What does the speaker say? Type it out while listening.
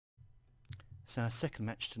So our second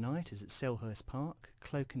match tonight is at Selhurst Park,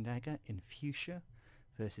 CloakAndDagger in fuchsia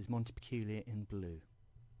versus MontyPeculiar in blue.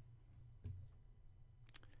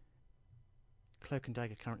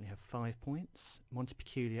 CloakAndDagger currently have 5 points.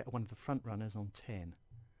 MontyPeculiar are one of the front runners on 10.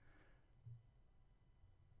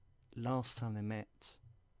 Last time they met,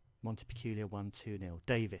 MontyPeculiar won 2-0.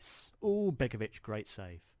 Davis. Oh, Begovic, great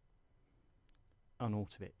save.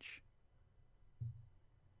 Arnautovic.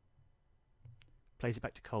 Plays it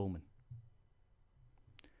back to Coleman.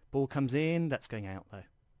 Ball comes in, that's going out though.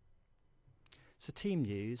 So team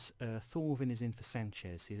news, Thorvin is in for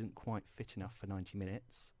Sanchez. He isn't quite fit enough for 90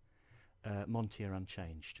 minutes. Monty are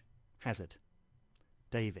unchanged. Hazard.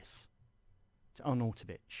 Davis. To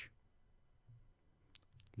Arnautovic.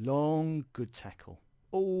 Long, good tackle.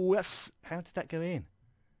 Oh, how did that go in?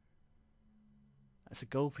 That's a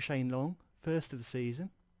goal for Shane Long, first of the season.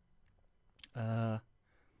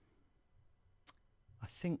 I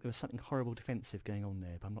think there was something horrible defensive going on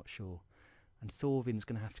there, but I'm not sure. And Thorvin's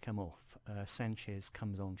going to have to come off. Sanchez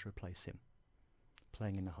comes on to replace him,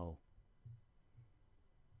 playing in the hole.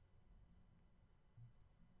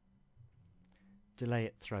 Delay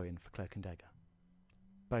it, throw in for CloakAndDagger.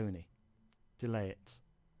 Boney. Delay it.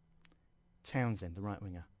 Townsend, the right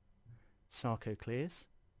winger. Sarko clears,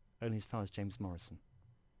 only as far as James Morrison.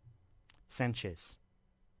 Sanchez.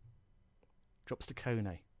 Drops to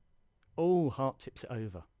Kone. Oh, Hart tips it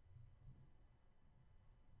over.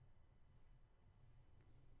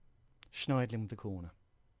 Schneidlin with the corner.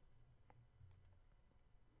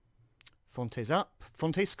 Fonte's up.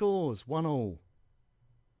 Fonte scores. 1-1.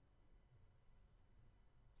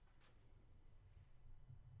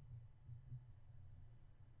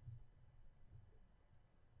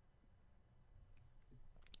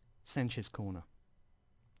 Sanchez corner.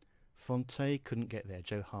 Fonte couldn't get there.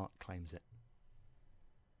 Joe Hart claims it.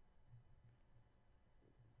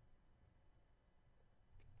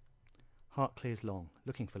 Hart clears Long,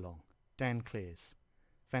 looking for Long. Dan clears.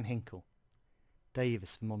 Van Hinkel.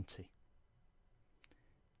 Davis for Monty.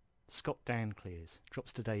 Scott Dan clears.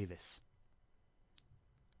 Drops to Davis.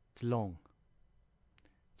 To Long.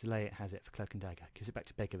 Delay it, has it for CloakAndDagger. Gives it back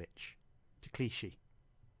to Begovic. To Clichy.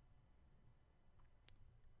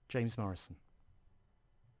 James Morrison.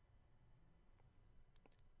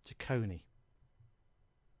 To Coney.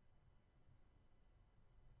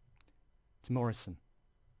 To Morrison.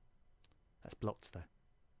 That's blocked though.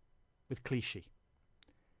 With Clichy.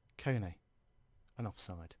 Kone. An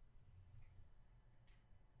offside.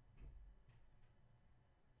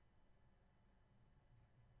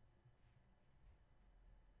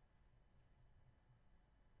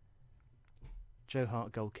 Joe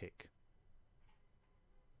Hart goal kick.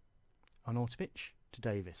 Arnautovic to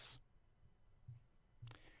Davis.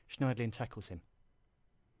 Schneidlin tackles him.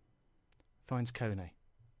 Finds Kone.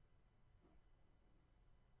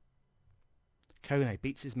 Kone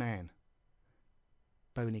beats his man.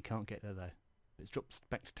 Boney can't get there though. But it drops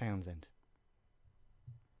back to Townsend.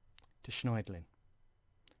 To Schneidlin.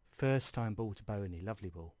 First time ball to Boney. Lovely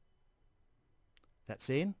ball. That's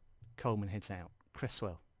in. Coleman heads out.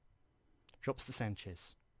 Cresswell. Drops to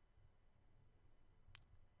Sanchez.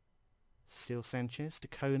 Still Sanchez to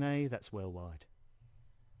Kone. That's well wide.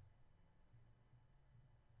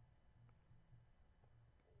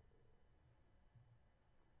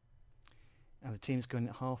 And the team's going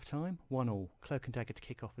at half time. 1-1. CloakAndDagger to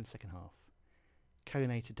kick off in the second half.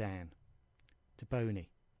 Kone to Dan. To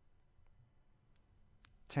Boney.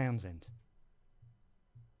 Townsend.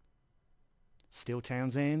 Still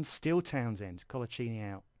Townsend. Still Townsend. Colaccini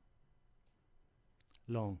out.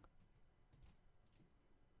 Long.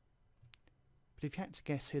 But if you had to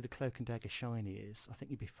guess who the CloakAndDagger shiny is, I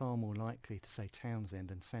think you'd be far more likely to say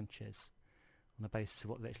Townsend and Sanchez on the basis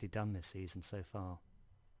of what they've actually done this season so far.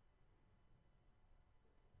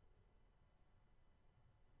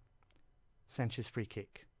 Sanchez free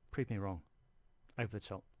kick. Prove me wrong. Over the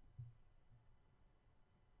top.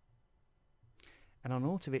 And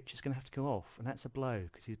Arnautovic is going to have to go off, and that's a blow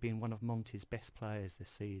because he's been one of Monty's best players this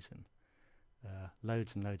season.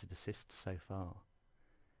 Loads and loads of assists so far.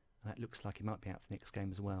 And that looks like he might be out for the next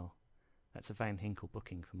game as well. That's a Van Hinkel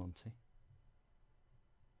booking for Monty.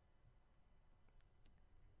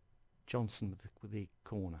 Johnson with the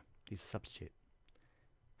corner. He's a substitute.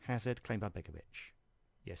 Hazard claimed by Begovic.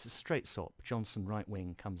 Yes, it's a straight swap. Johnson, right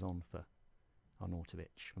wing, comes on for Arnautovic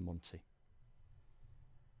for Monty.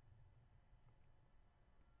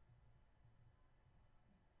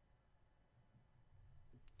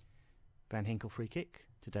 Van Hinkel free kick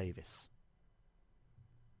to Davis.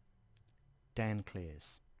 Dan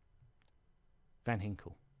clears. Van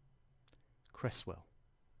Hinkel. Cresswell.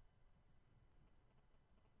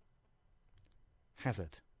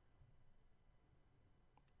 Hazard.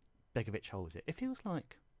 Begovic holds it. It feels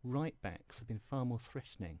like right backs have been far more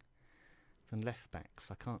threatening than left backs.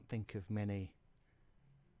 I can't think of many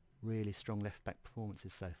really strong left back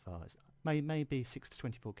performances so far. It's maybe 6 to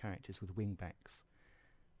 24 characters with wing backs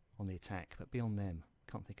on the attack, but beyond them,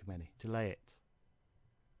 can't think of many. Delay it.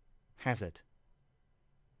 Hazard.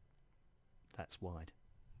 That's wide.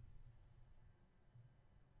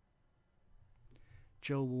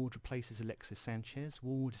 Joel Ward replaces Alexis Sanchez.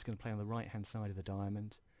 Ward is going to play on the right hand side of the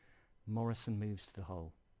diamond. Morrison moves to the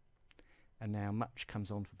hole. And now Much comes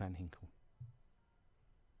on for Van Hinkel.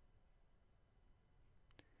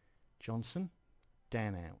 Johnson,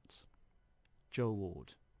 Dan out. Joel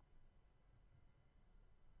Ward.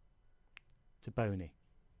 To Boney.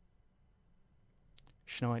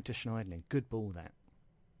 Schneid to Schneidling. Good ball that.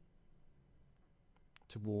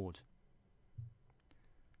 To Ward.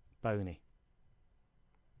 Boney.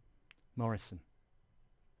 Morrison.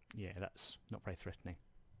 Yeah, that's not very threatening.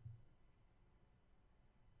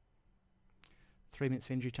 3 minutes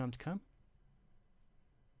of injury time to come.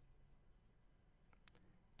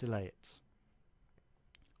 Delay it.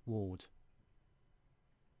 Ward.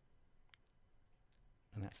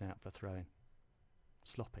 And that's out for throwing.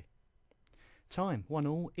 Sloppy. Time,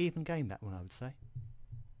 1-1, even game that one I would say.